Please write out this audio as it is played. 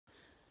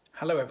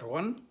Hello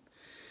everyone,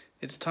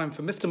 it's time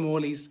for Mr.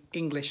 Morley's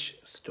English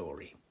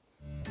story.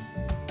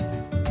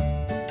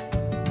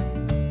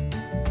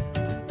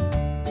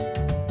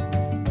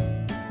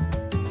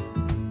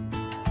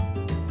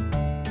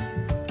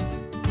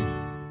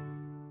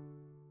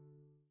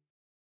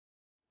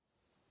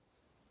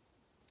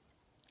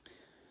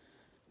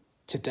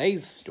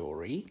 Today's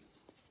story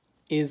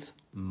is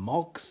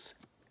Mog's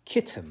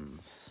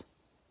Kittens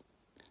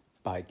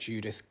by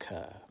Judith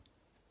Kerr.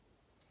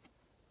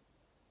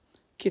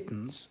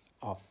 Kittens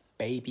are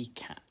baby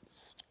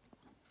cats.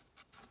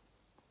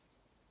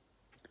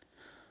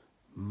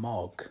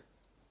 Mog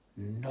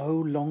no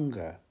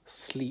longer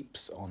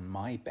sleeps on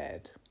my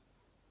bed.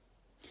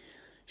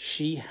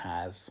 She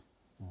has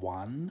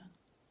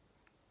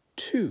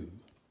 2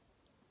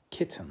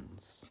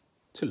 kittens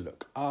to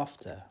look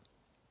after.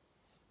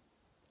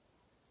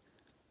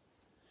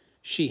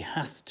 She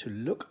has to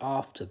look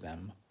after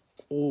them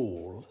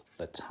all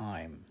the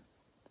time.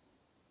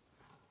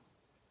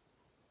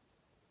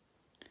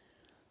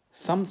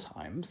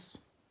 Sometimes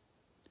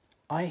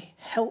I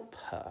help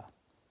her.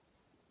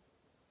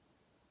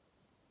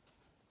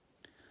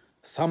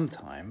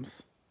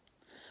 Sometimes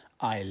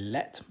I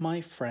let my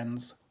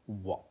friends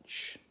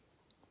watch.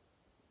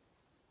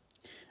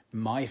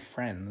 My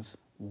friends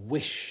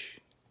wish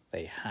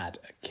they had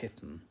a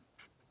kitten.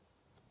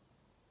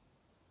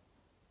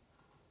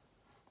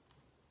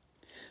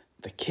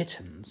 The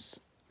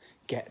kittens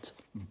get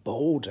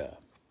bolder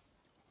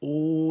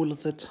all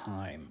the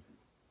time.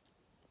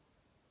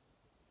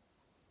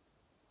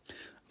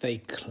 They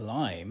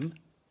climb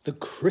the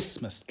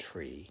Christmas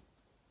tree.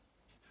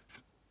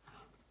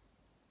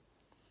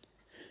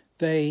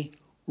 They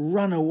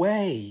run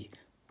away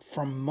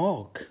from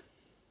Mog.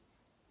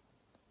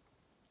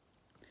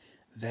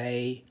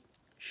 They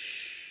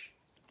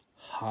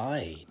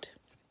hide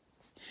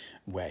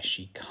where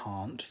she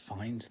can't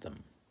find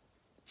them.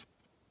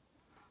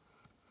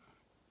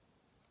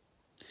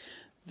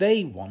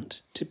 They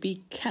want to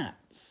be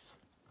cats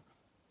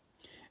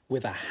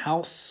with a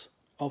house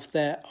of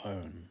their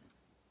own.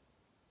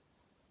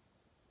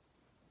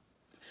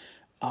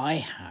 I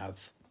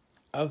have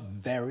a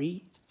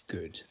very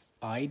good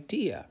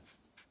idea.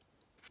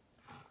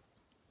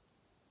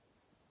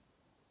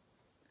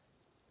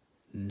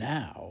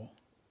 Now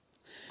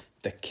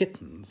the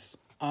kittens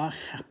are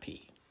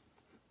happy,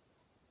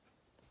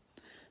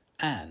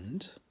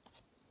 and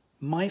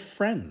my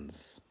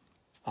friends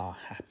are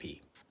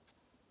happy.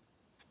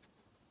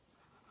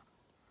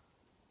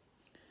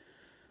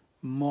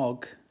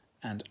 Mog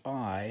and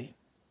I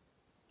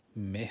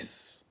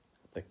miss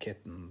the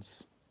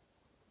kittens.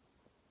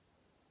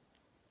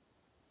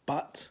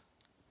 But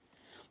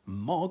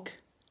Mog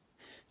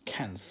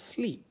can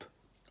sleep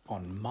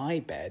on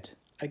my bed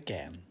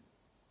again.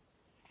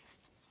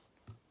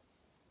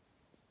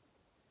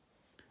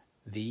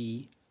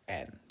 The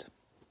end.